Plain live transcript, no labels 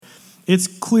it's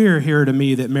clear here to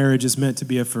me that marriage is meant to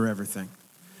be a forever thing.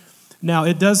 Now,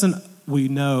 it doesn't, we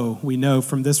know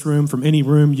from this room, from any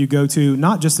room you go to,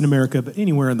 not just in America, but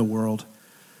anywhere in the world,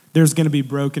 there's going to be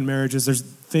broken marriages. There's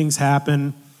things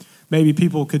happen. Maybe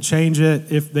people could change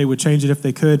it if they would change it if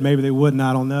they could. Maybe they wouldn't,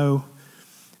 I don't know.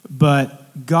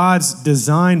 But God's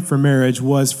design for marriage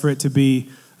was for it to be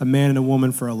a man and a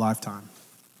woman for a lifetime.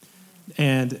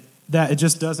 And that it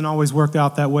just doesn't always work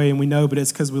out that way, and we know, but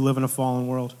it's because we live in a fallen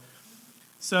world.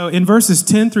 So in verses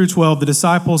 10 through 12, the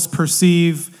disciples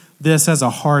perceive this as a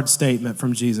hard statement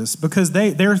from Jesus because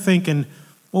they're thinking,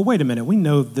 well, wait a minute, we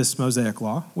know this Mosaic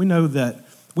law. We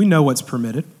know what's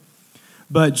permitted.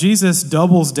 But Jesus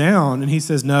doubles down and he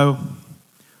says, no,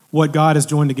 what God has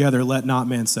joined together, let not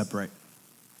man separate.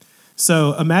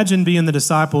 So imagine being the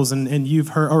disciples and you've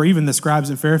heard, or even the scribes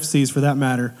and Pharisees for that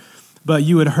matter, but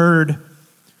you had heard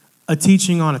a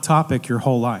teaching on a topic your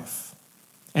whole life.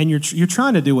 And you're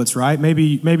trying to do what's right. Maybe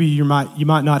you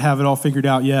might not have it all figured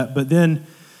out yet, but then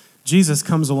Jesus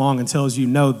comes along and tells you,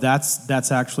 no,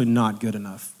 that's actually not good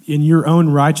enough. In your own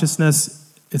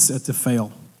righteousness, it's a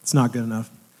fail. It's not good enough.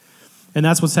 And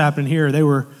that's what's happening here. They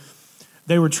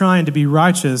were trying to be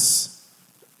righteous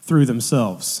through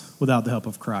themselves without the help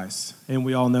of Christ. And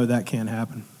we all know that can't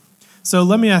happen. So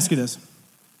let me ask you this.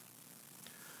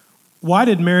 Why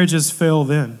did marriages fail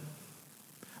then?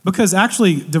 Because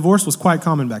actually, divorce was quite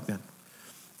common back then.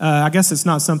 I guess it's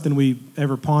not something we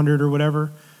ever pondered or whatever.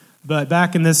 But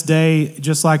back in this day,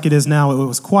 just like it is now, it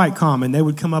was quite common. They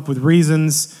would come up with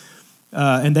reasons,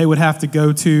 and they would have to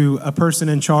go to a person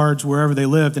in charge wherever they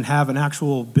lived and have an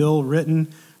actual bill written.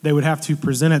 They would have to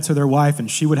present it to their wife,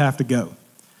 and she would have to go.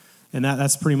 And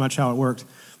that's pretty much how it worked.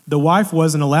 The wife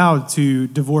wasn't allowed to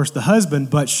divorce the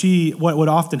husband, but what would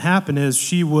often happen is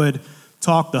she would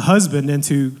talk the husband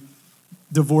into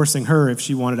divorcing her if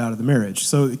she wanted out of the marriage.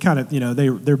 So it kind of,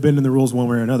 they're bending the rules one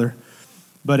way or another.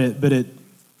 But it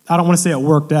I don't want to say it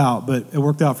worked out, but it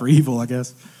worked out for evil, I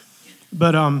guess.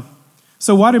 But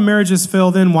so why do marriages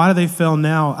fail then? Why do they fail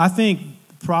now? I think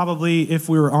probably, if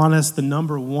we were honest, the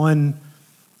number one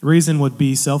reason would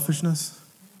be selfishness.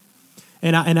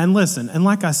 And listen, and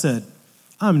like I said,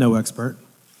 I'm no expert.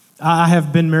 I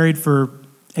have been married for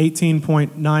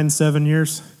 18.97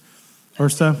 years or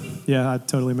so. Yeah, I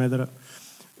totally made that up.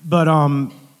 But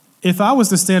if I was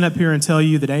to stand up here and tell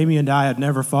you that Amy and I had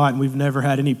never fought and we've never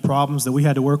had any problems that we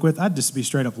had to work with, I'd just be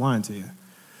straight up lying to you.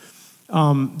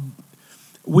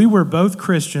 We were both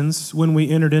Christians when we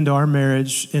entered into our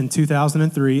marriage in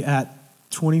 2003 at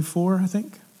 24, I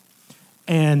think.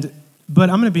 But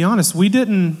I'm going to be honest, we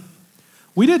didn't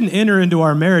enter into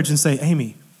our marriage and say,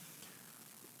 Amy,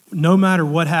 no matter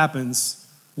what happens,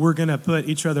 we're going to put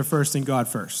each other first and God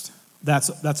first.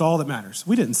 That's all that matters.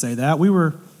 We didn't say that. We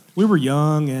were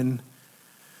young and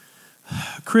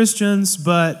Christians,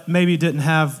 but maybe didn't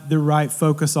have the right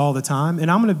focus all the time. And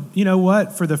I'm going to, you know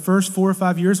what? For the first 4 or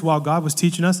 5 years while God was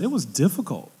teaching us, it was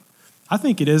difficult. I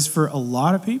think it is for a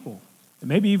lot of people,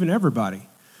 maybe even everybody.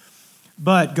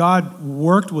 But God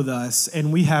worked with us,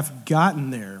 and we have gotten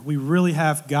there. We really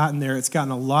have gotten there. It's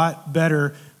gotten a lot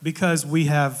better because we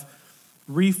have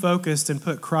refocused and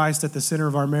put Christ at the center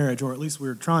of our marriage, or at least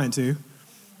we're trying to.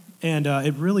 And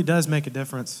it really does make a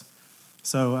difference.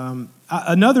 So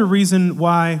another reason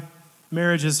why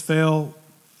marriages fail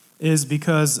is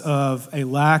because of a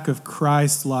lack of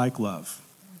Christ-like love.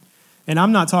 And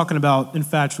I'm not talking about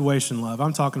infatuation love.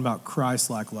 I'm talking about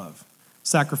Christ-like love,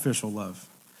 sacrificial love.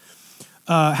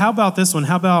 How about this one?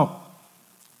 How about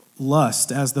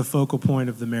lust as the focal point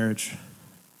of the marriage?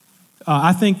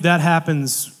 I think that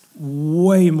happens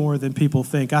way more than people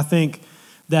think. I think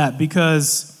that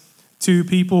because two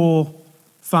people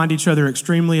find each other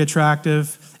extremely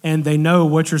attractive and they know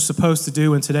what you're supposed to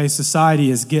do in today's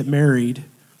society is get married.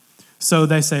 So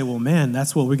they say, well, man,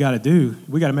 that's what we got to do.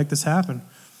 We got to make this happen.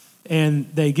 And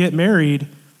they get married,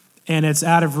 and it's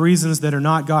out of reasons that are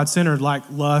not God-centered, like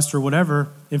lust or whatever,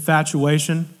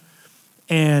 infatuation,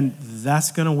 and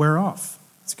that's going to wear off.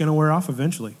 It's going to wear off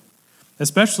eventually,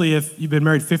 especially if you've been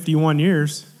married 51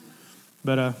 years.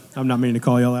 But I'm not meaning to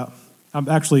call y'all out. I'm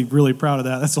actually really proud of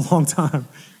that. That's a long time.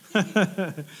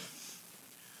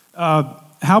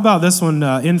 How about this one?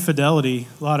 Infidelity.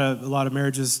 A lot of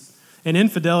marriages, and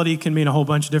infidelity can mean a whole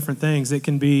bunch of different things. It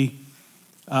can be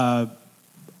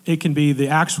the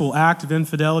actual act of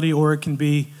infidelity, or it can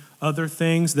be other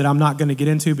things that I'm not going to get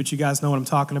into, but you guys know what I'm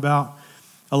talking about.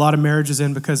 A lot of marriages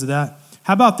end because of that.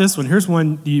 How about this one? Here's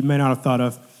one you may not have thought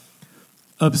of.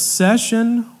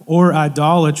 Obsession or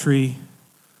idolatry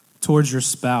towards your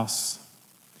spouse.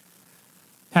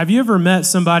 Have you ever met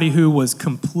somebody who was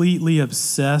completely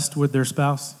obsessed with their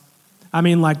spouse? I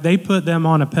mean, like they put them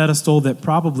on a pedestal that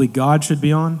probably God should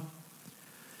be on.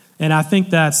 And I think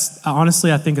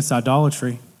honestly, I think it's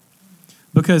idolatry.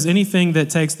 Because anything that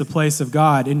takes the place of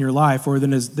God in your life or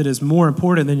that is more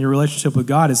important than your relationship with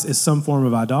God is some form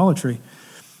of idolatry.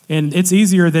 And it's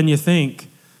easier than you think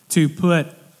to put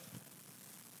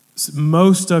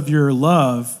most of your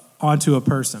love onto a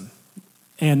person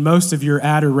and most of your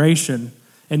adoration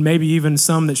and maybe even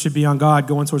some that should be on God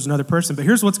going towards another person. But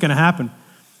here's what's going to happen.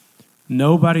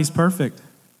 Nobody's perfect.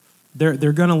 They're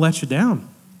going to let you down.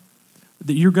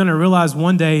 You're going to realize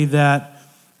one day that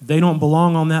they don't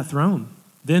belong on that throne.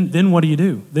 Then what do you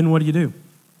do?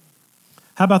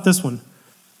 How about this one?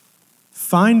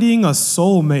 Finding a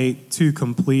soulmate to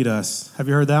complete us. Have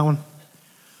you heard that one?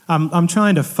 I'm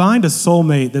trying to find a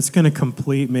soulmate that's going to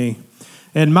complete me.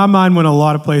 And my mind went a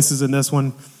lot of places in this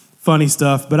one. Funny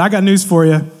stuff. But I got news for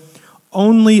you.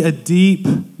 Only a deep,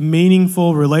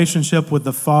 meaningful relationship with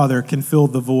the Father can fill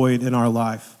the void in our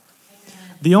life.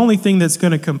 The only thing that's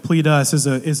going to complete us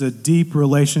is a deep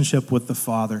relationship with the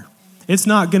Father. It's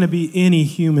not going to be any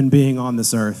human being on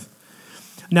this earth.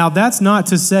 Now, that's not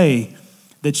to say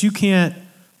that you can't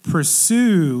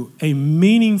pursue a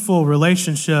meaningful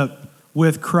relationship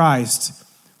with Christ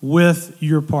with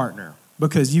your partner,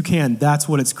 because you can. That's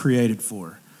what it's created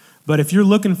for. But if you're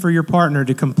looking for your partner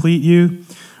to complete you,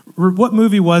 what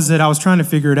movie was it? I was trying to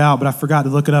figure it out, but I forgot to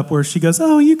look it up, where she goes,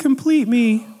 "Oh, you complete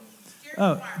me."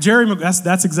 Oh, Jerry Maguire.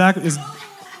 That's exactly.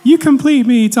 You complete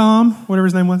me, Tom. Whatever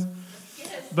his name was.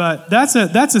 But that's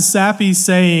a sappy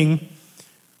saying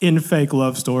in fake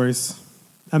love stories.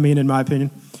 I mean, in my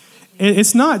opinion,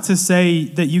 it's not to say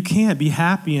that you can't be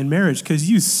happy in marriage, because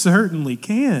you certainly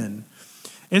can.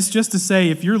 It's just to say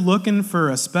if you're looking for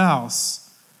a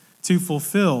spouse to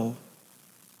fulfill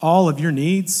all of your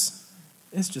needs,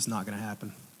 it's just not going to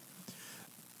happen.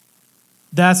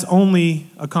 That's only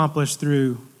accomplished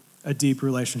through a deep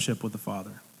relationship with the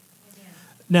Father.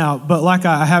 Now, but like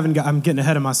I'm getting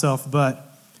ahead of myself, but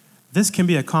this can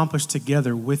be accomplished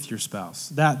together with your spouse.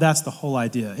 That's the whole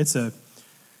idea. It's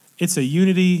a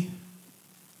unity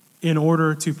in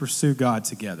order to pursue God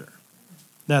together.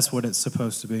 That's what it's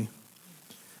supposed to be.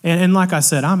 And like I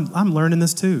said, I'm learning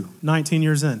this too, 19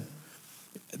 years in.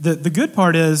 The good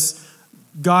part is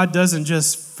God doesn't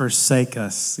just forsake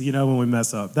us, when we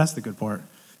mess up. That's the good part.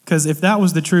 Because if that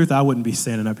was the truth, I wouldn't be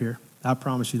standing up here. I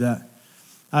promise you that.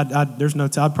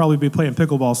 I'd probably be playing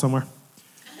pickleball somewhere.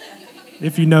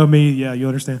 If you know me, yeah, you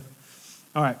understand.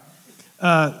 All right.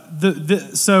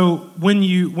 So when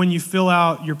you fill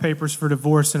out your papers for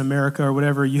divorce in America or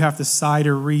whatever, you have to cite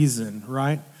a reason,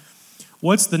 right?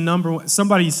 What's the number one?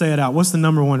 Somebody say it out. What's the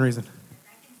number one reason?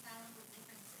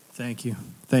 Thank you.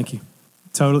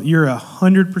 Total. You're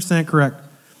 100% correct.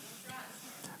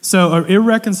 So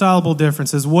irreconcilable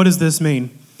differences. What does this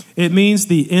mean? It means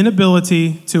the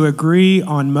inability to agree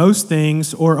on most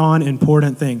things or on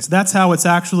important things. That's how it's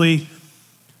actually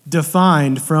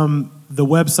defined from the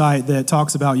website that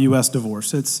talks about U.S.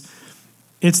 divorce.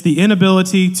 It's the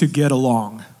inability to get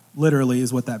along, literally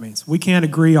is what that means. We can't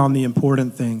agree on the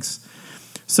important things.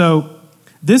 So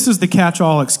this is the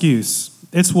catch-all excuse.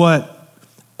 It's what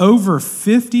over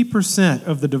 50%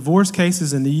 of the divorce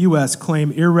cases in the U.S.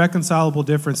 claim irreconcilable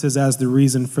differences as the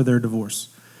reason for their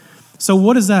divorce. So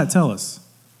what does that tell us?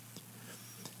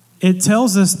 It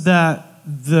tells us that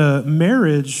the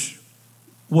marriage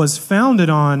was founded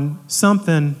on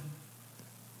something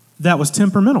that was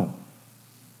temperamental.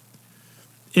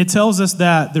 It tells us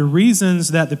that the reasons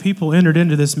that the people entered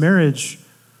into this marriage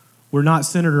were not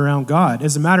centered around God.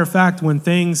 As a matter of fact, when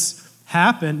things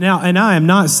happen, now, and I am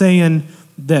not saying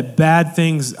that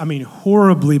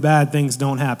horribly bad things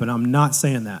don't happen. I'm not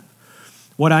saying that.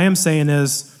 What I am saying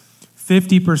is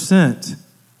 50%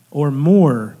 or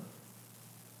more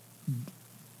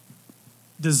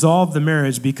dissolve the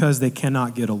marriage because they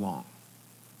cannot get along.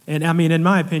 And I mean, in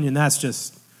my opinion, that's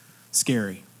just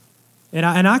scary. And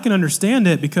I can understand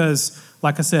it because,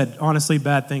 like I said, honestly,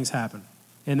 bad things happen.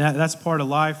 And that's part of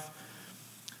life.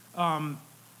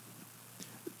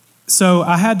 So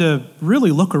I had to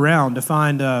really look around to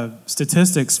find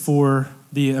statistics for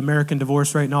the American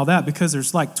divorce rate and all that, because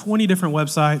there's like 20 different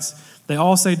websites. They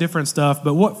all say different stuff.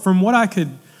 But from what I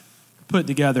could put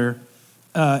together,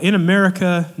 in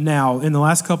America now, in the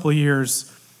last couple of years,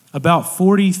 about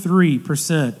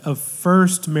 43% of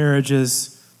first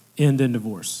marriages end in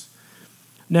divorce.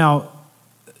 Now,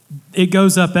 it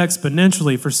goes up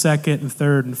exponentially for second and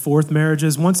third and fourth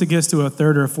marriages. Once it gets to a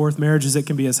third or a fourth marriages, it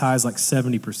can be as high as like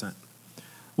 70%,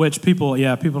 which people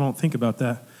don't think about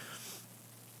that.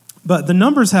 But the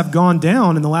numbers have gone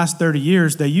down in the last 30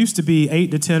 years. They used to be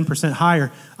 8 to 10%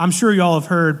 higher. I'm sure y'all have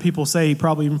heard people say,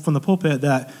 probably even from the pulpit,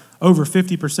 that over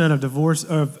 50%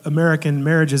 of American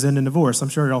marriages end in divorce. I'm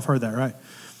sure y'all have heard that, right?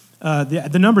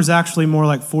 The number's actually more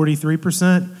like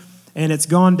 43%, and it's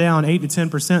gone down 8 to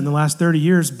 10% in the last 30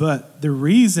 years. But the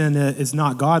reason is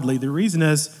not godly. The reason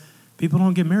is people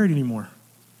don't get married anymore.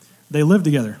 They live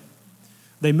together.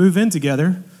 They move in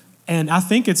together. And I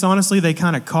think it's honestly they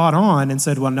kind of caught on and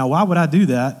said, well, now why would I do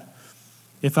that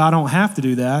if I don't have to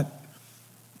do that?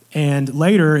 And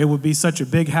later it would be such a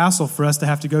big hassle for us to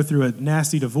have to go through a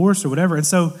nasty divorce or whatever. And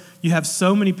so you have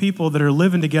so many people that are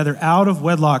living together out of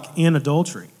wedlock in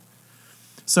adultery.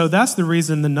 So that's the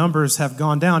reason the numbers have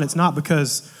gone down. It's not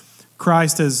because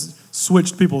Christ has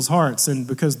switched people's hearts and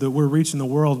because we're reaching the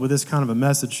world with this kind of a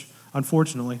message,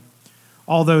 unfortunately,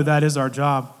 although that is our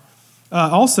job.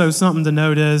 Also, something to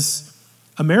note is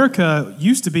America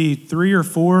used to be 3 or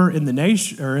 4 in the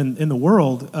nation or in the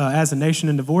world as a nation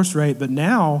in divorce rate, but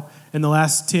now in the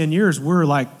last 10 years we're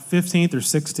like 15th or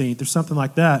 16th or something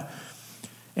like that.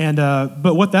 And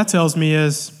but what that tells me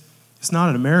is it's not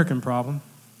an American problem;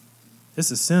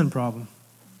 it's a sin problem.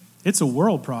 It's a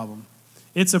world problem.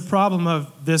 It's a problem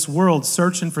of this world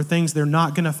searching for things they're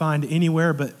not going to find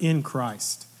anywhere but in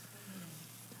Christ.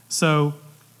 So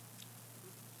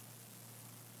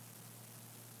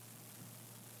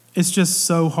it's just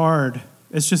so hard.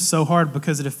 It's just so hard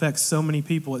because it affects so many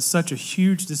people. It's such a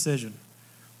huge decision.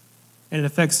 And it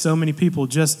affects so many people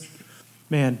just,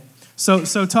 man. So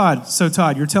Todd,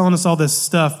 you're telling us all this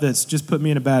stuff that's just put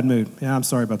me in a bad mood. Yeah, I'm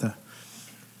sorry about that.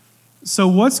 So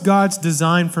what's God's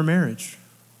design for marriage?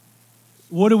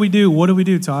 What do we do? What do we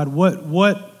do, Todd?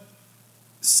 What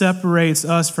separates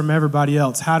us from everybody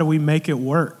else? How do we make it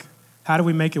work? How do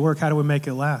we make it work? How do we make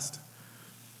it last?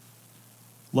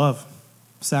 Love.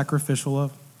 Sacrificial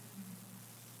love.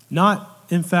 Not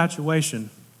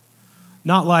infatuation.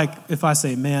 Not like if I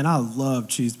say, man, I love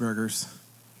cheeseburgers,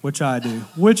 which I do.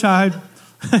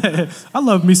 I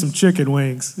love me some chicken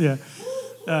wings. Yeah.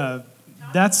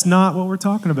 That's not what we're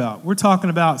talking about. We're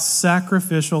talking about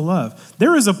sacrificial love.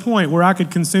 There is a point where I could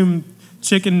consume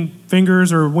chicken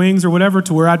fingers or wings or whatever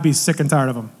to where I'd be sick and tired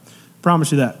of them.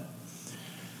 Promise you that.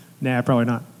 Nah, probably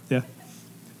not. Yeah.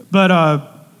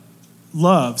 But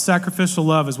love, sacrificial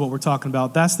love is what we're talking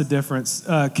about. That's the difference.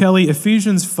 Kelly,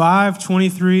 Ephesians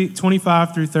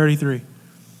 5:25 through 33.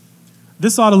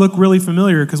 This ought to look really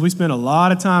familiar because we spent a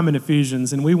lot of time in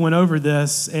Ephesians and we went over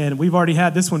this and we've already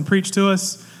had this one preached to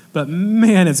us, but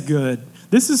man, it's good.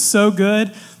 This is so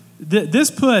good. This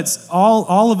puts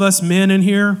all of us men in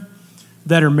here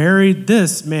that are married.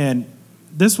 This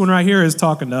one right here is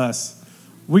talking to us.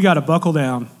 We got to buckle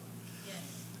down.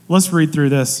 Let's read through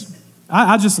this.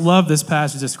 I just love this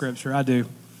passage of Scripture. I do.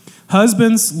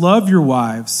 Husbands, love your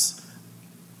wives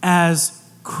as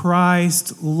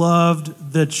Christ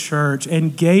loved the church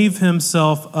and gave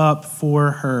himself up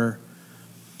for her,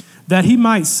 that he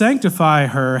might sanctify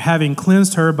her, having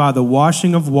cleansed her by the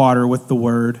washing of water with the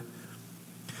word,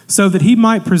 so that he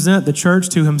might present the church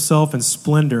to himself in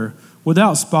splendor,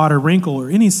 without spot or wrinkle or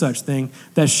any such thing,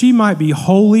 that she might be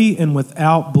holy and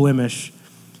without blemish.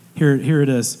 Here it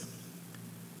is.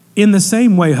 In the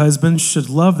same way, husbands should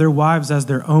love their wives as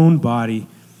their own body.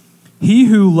 He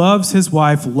who loves his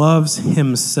wife loves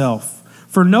himself.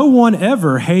 For no one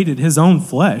ever hated his own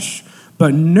flesh,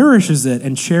 but nourishes it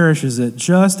and cherishes it,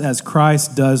 just as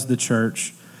Christ does the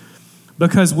church,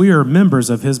 because we are members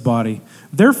of his body.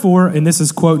 Therefore, and this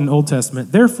is quoting Old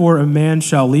Testament, therefore a man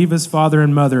shall leave his father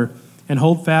and mother and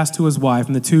hold fast to his wife,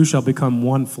 and the two shall become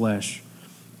one flesh.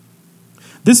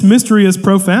 This mystery is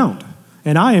profound.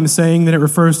 And I am saying that it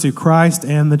refers to Christ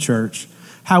and the church.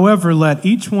 However, let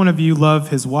each one of you love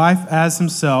his wife as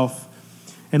himself,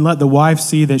 and let the wife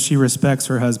see that she respects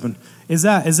her husband. Is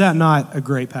that not a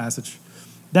great passage?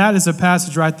 That is a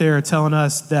passage right there telling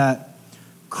us that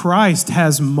Christ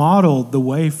has modeled the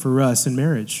way for us in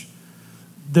marriage.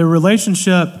 The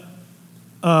relationship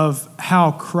of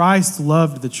how Christ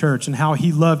loved the church and how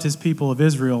he loved his people of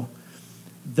Israel,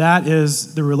 that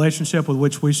is the relationship with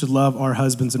which we should love our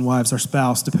husbands and wives, our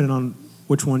spouse, depending on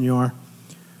which one you are.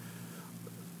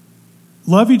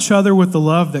 Love each other with the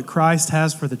love that Christ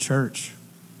has for the church.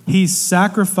 He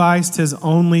sacrificed his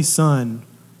only son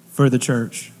for the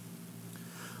church.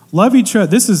 Love each other.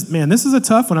 This is a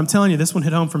tough one. I'm telling you, this one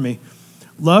hit home for me.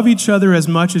 Love each other as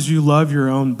much as you love your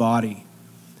own body.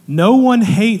 No one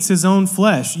hates his own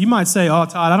flesh. You might say, oh,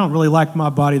 Todd, I don't really like my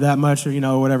body that much,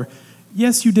 or whatever.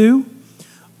 Yes, you do.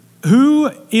 Who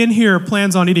in here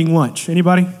plans on eating lunch?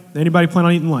 Anybody? Anybody plan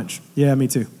on eating lunch? Yeah, me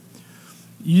too.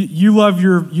 You love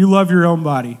your own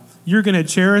body. You're going to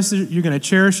cherish it. You're going to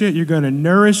cherish it. You're going to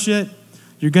nourish it.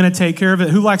 You're going to take care of it.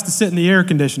 Who likes to sit in the air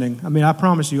conditioning? I mean, I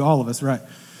promise you, all of us, right?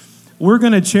 We're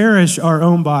going to cherish our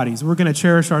own bodies. We're going to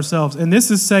cherish ourselves. And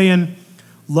this is saying,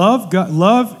 love God,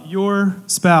 love your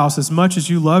spouse as much as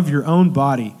you love your own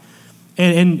body.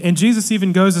 And Jesus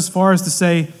even goes as far as to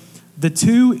say, the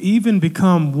two even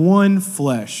become one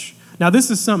flesh. Now, this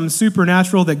is something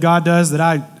supernatural that God does that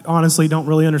I honestly don't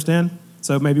really understand.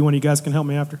 So maybe one of you guys can help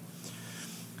me after.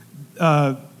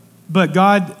 But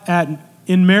God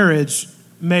in marriage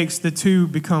makes the two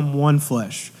become one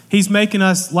flesh. He's making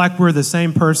us like we're the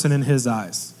same person in his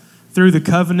eyes through the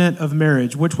covenant of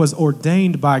marriage, which was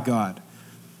ordained by God.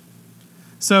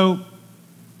 So,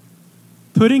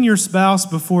 putting your spouse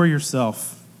before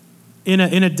yourself in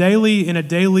a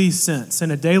daily sense, in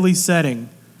a daily setting,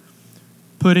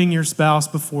 putting your spouse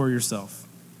before yourself.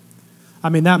 I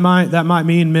mean, that might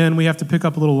mean, men, we have to pick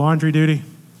up a little laundry duty.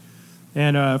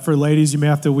 And for ladies, you may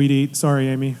have to weed eat. Sorry,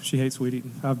 Amy, she hates weed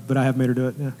eating, but I have made her do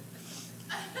it, yeah.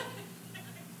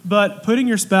 But putting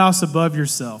your spouse above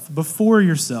yourself, before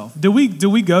yourself. Do we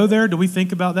go there? Do we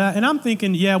think about that? And I'm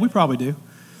thinking, yeah, we probably do.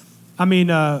 I mean,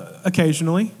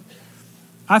 occasionally.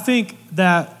 I think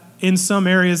that in some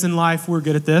areas in life we're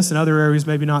good at this, in other areas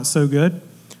maybe not so good.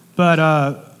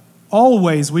 But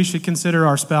always we should consider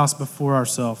our spouse before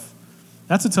ourselves.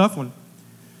 That's a tough one.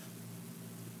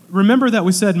 Remember that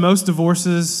we said most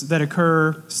divorces that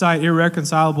occur cite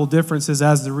irreconcilable differences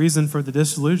as the reason for the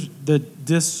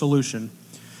dissolution.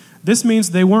 This means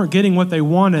they weren't getting what they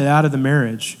wanted out of the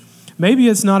marriage. Maybe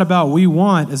it's not about we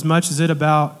want as much as it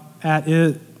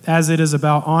is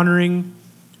about honoring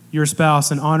your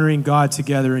spouse and honoring God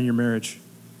together in your marriage.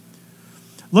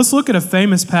 Let's look at a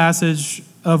famous passage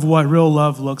of what real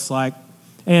love looks like.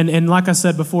 And like I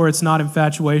said before, it's not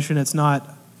infatuation. It's not,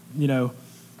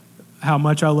 how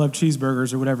much I love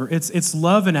cheeseburgers or whatever. It's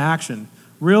love in action.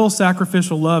 Real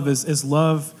sacrificial love is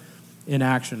love in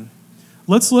action.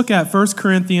 Let's look at 1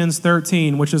 Corinthians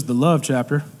 13, which is the love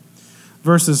chapter,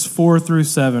 verses 4 through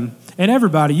 7. And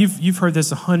everybody, you've heard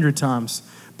this 100 times.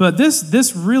 But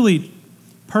this really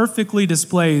perfectly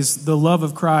displays the love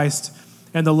of Christ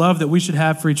and the love that we should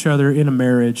have for each other in a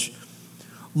marriage.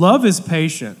 Love is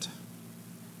patient.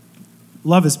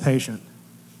 Love is patient.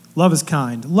 Love is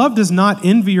kind. Love does not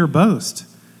envy or boast.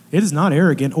 It is not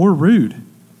arrogant or rude.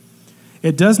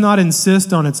 It does not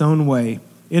insist on its own way.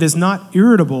 It is not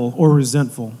irritable or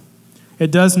resentful.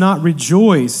 It does not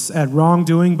rejoice at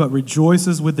wrongdoing, but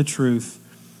rejoices with the truth.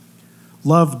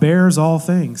 Love bears all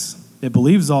things. It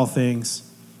believes all things.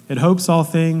 It hopes all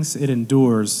things. It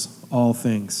endures all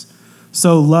things.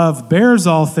 So love bears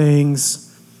all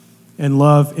things, and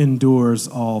love endures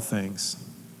all things.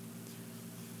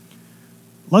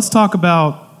 Let's talk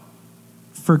about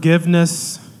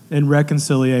forgiveness and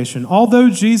reconciliation. Although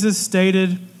Jesus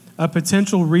stated a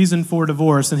potential reason for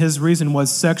divorce, and his reason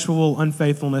was sexual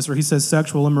unfaithfulness, or he says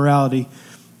sexual immorality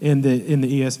in the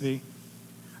ESV,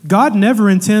 God never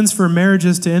intends for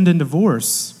marriages to end in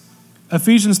divorce.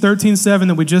 Ephesians 13:7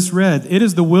 that we just read, it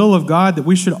is the will of God that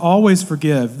we should always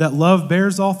forgive, that love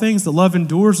bears all things, that love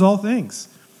endures all things.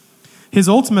 His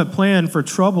ultimate plan for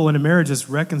trouble in a marriage is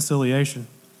reconciliation.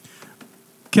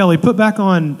 Kelly, put back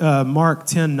on Mark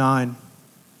 10:9.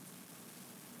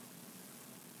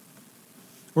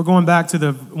 We're going back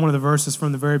to one of the verses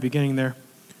from the very beginning there.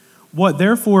 What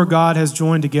therefore God has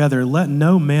joined together, let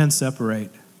no man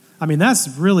separate. I mean, that's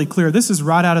really clear. This is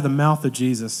right out of the mouth of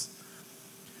Jesus.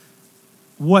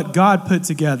 What God put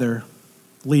together,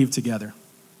 leave together.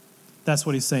 That's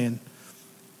what he's saying.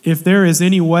 If there is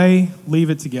any way, leave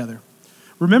it together.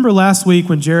 Remember last week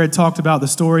when Jared talked about the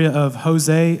story of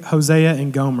Hosea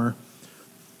and Gomer.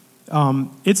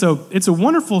 It's a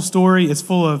wonderful story. It's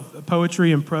full of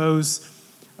poetry and prose.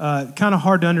 Kind of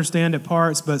hard to understand at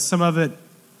parts, but some of it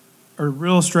are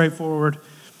real straightforward.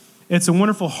 It's a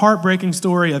wonderful, heartbreaking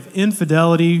story of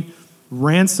infidelity,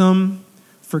 ransom,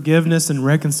 forgiveness, and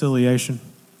reconciliation.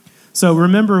 So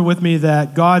remember with me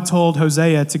that God told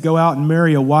Hosea to go out and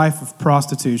marry a wife of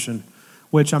prostitution,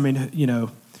 which, I mean,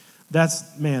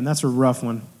 that's a rough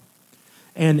one.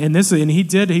 And he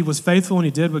did. He was faithful and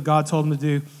he did what God told him to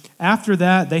do. After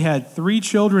that, they had 3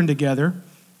 children together.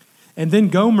 And then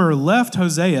Gomer left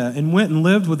Hosea and went and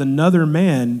lived with another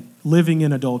man living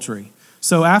in adultery.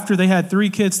 So after they had 3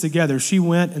 kids together, she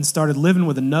went and started living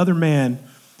with another man.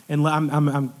 And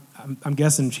I'm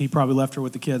guessing she probably left her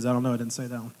with the kids. I don't know. I didn't say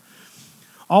that one.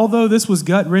 Although this was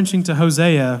gut-wrenching to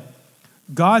Hosea,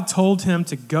 God told him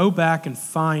to go back and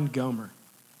find Gomer.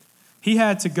 He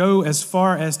had to go as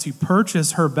far as to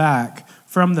purchase her back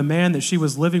from the man that she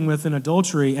was living with in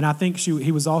adultery, and I think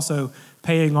he was also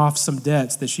paying off some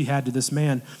debts that she had to this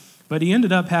man. but he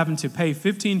ended up having to pay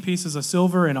 15 pieces of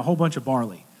silver and a whole bunch of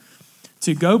barley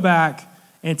to go back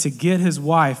and to get his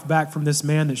wife back from this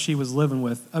man that she was living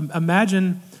with.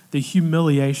 Imagine the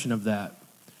humiliation of that,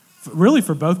 really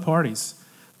for both parties.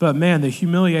 But man, the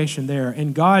humiliation there.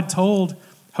 And God told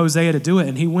Hosea to do it,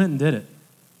 and he went and did it.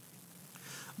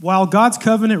 While God's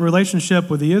covenant relationship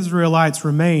with the Israelites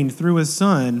remained through his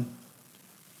son,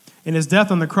 in his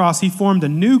death on the cross, he formed a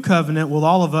new covenant with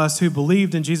all of us who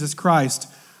believed in Jesus Christ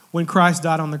when Christ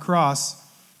died on the cross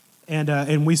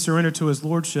and we surrendered to his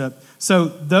lordship. So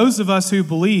those of us who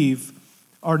believe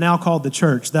are now called the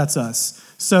church. That's us.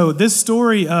 So this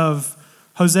story of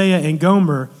Hosea and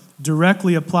Gomer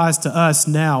directly applies to us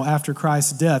now after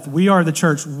Christ's death. We are the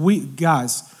church.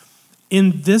 Guys,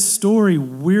 in this story,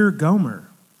 we're Gomer.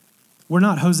 We're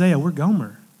not Hosea, we're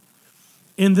Gomer.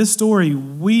 In this story,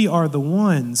 we are the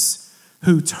ones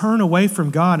who turn away from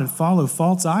God and follow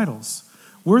false idols.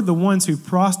 We're the ones who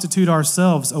prostitute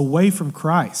ourselves away from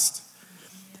Christ.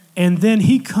 And then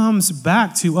he comes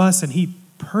back to us and he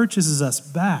purchases us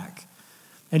back.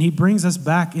 And he brings us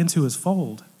back into his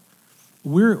fold.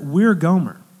 We're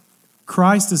Gomer.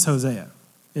 Christ is Hosea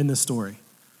in this story.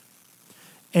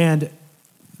 And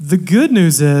the good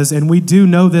news is, and we do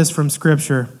know this from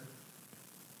Scripture,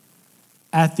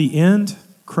 at the end,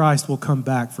 Christ will come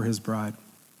back for his bride.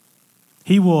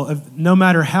 He will, no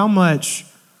matter how much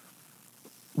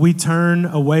we turn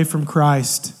away from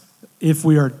Christ, if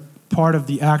we are part of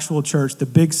the actual church, the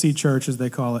Big C church as they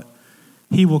call it,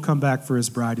 he will come back for his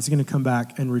bride. He's going to come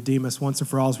back and redeem us once and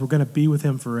for all, as we're going to be with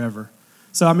him forever.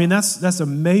 So, I mean, that's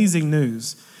amazing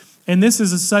news. And this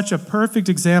is such a perfect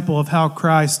example of how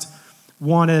Christ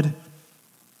wanted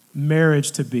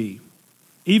marriage to be.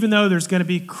 Even though there's going to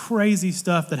be crazy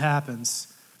stuff that happens,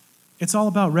 it's all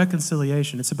about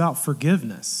reconciliation. It's about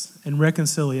forgiveness and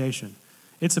reconciliation.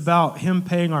 It's about him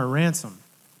paying our ransom.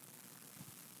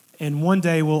 And one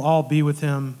day we'll all be with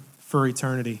him for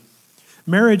eternity.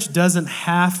 Marriage doesn't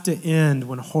have to end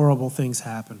when horrible things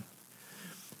happen.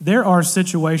 There are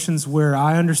situations where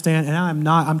I understand, and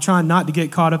I'm trying not to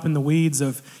get caught up in the weeds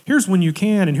of here's when you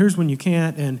can and here's when you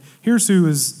can't, and here's who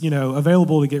is,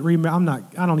 available to get remarried.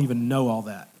 I don't even know all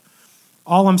that.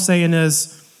 All I'm saying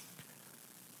is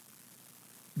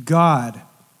God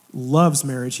loves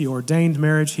marriage. He ordained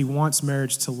marriage. He wants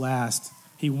marriage to last.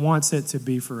 He wants it to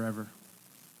be forever.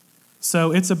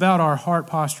 So it's about our heart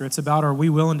posture. It's about, are we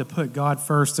willing to put God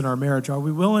first in our marriage? Are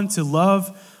we willing to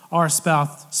love our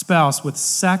spouse with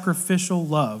sacrificial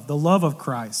love, the love of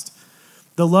Christ?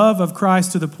 The love of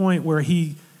Christ to the point where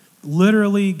he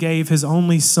literally gave his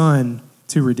only son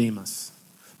to redeem us.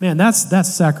 Man,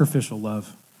 that's sacrificial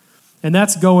love. And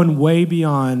that's going way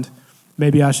beyond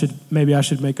maybe I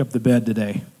should make up the bed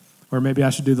today, or maybe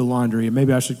I should do the laundry, and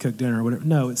maybe I should cook dinner or whatever.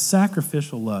 No, it's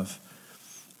sacrificial love.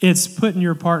 It's putting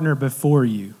your partner before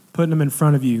you, putting them in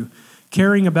front of you,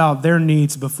 caring about their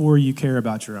needs before you care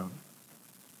about your own.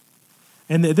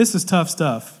 And this is tough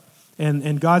stuff.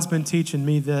 And God's been teaching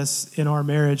me this in our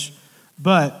marriage.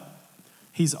 But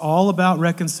he's all about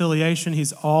reconciliation.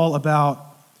 He's all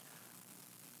about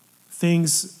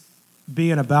things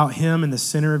being about him in the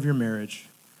center of your marriage.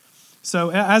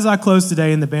 So as I close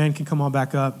today, and the band can come on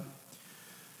back up,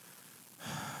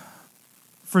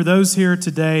 for those here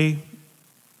today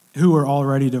who are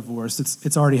already divorced,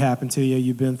 it's already happened to you.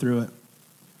 You've been through it.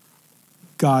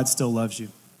 God still loves you.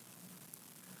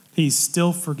 He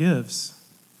still forgives.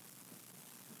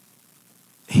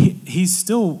 He's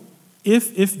still,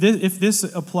 if this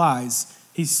applies,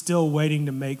 he's still waiting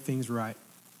to make things right,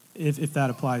 if that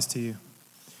applies to you.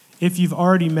 If you've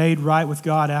already made right with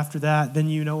God after that, then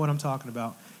you know what I'm talking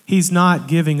about. He's not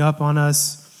giving up on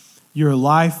us. Your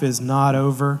life is not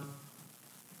over.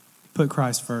 Put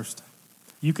Christ first.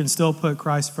 You can still put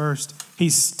Christ first. He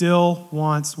still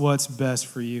wants what's best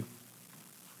for you.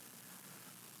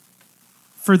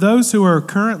 For those who are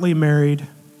currently married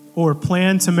or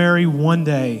plan to marry one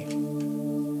day,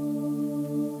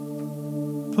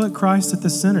 put Christ at the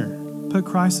center. Put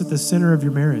Christ at the center of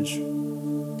your marriage.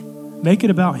 Make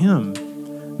it about him.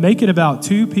 Make it about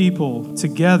two people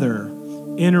together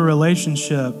in a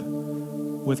relationship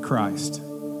with Christ.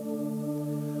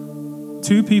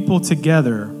 Two people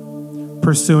together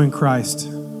pursuing Christ.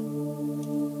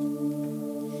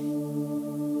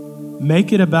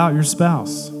 Make it about your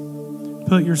spouse.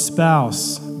 Put your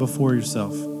spouse before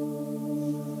yourself.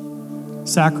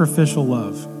 Sacrificial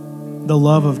love. The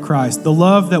love of Christ. The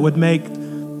love that would make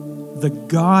the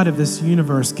God of this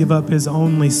universe give up his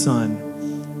only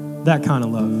son. That kind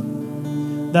of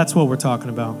love. That's what we're talking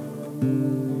about.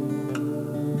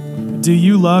 Do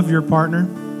you love your partner,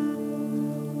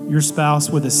 your spouse,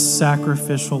 with a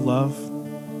sacrificial love?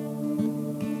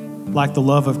 like the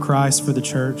love of Christ for the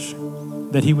church,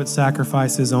 that he would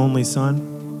sacrifice his only son?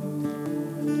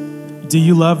 Do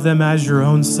you love them as your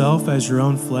own self, as your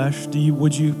own flesh?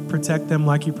 Would you protect them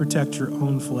like you protect your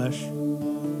own flesh?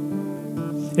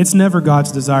 It's never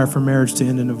God's desire for marriage to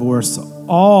end in divorce.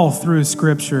 All through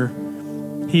Scripture,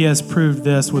 he has proved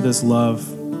this with his love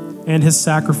and his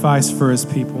sacrifice for his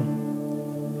people.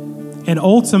 And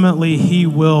ultimately, he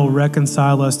will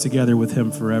reconcile us together with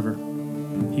him forever.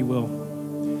 He will.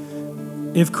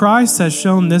 If Christ has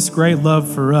shown this great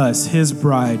love for us, his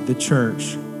bride, the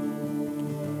church,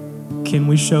 can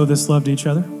we show this love to each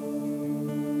other?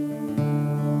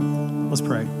 Let's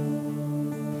pray.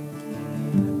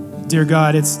 Dear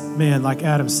God, like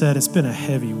Adam said, it's been a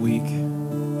heavy week.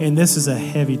 And this is a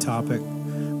heavy topic.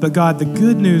 But God, the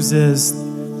good news is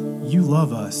you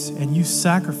love us and you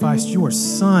sacrificed your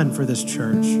son for this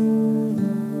church.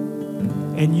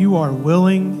 And you are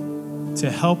willing to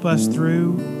help us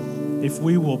through if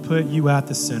we will put you at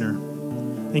the center.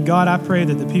 And God, I pray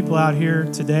that the people out here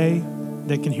today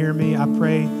that can hear me, I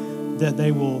pray that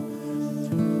they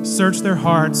will search their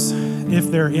hearts if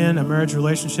they're in a marriage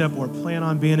relationship or plan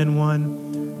on being in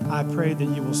one. I pray that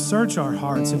you will search our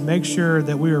hearts and make sure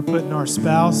that we are putting our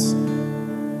spouse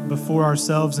before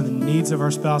ourselves and the needs of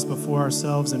our spouse before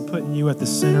ourselves and putting you at the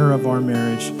center of our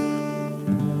marriage.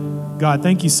 God,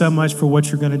 thank you so much for what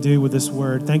you're going to do with this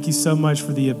word. Thank you so much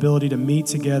for the ability to meet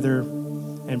together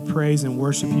and praise and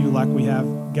worship you like we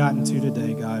have gotten to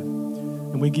today, God.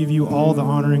 And we give you all the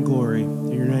honor and glory.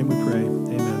 In your name we pray.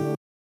 Amen.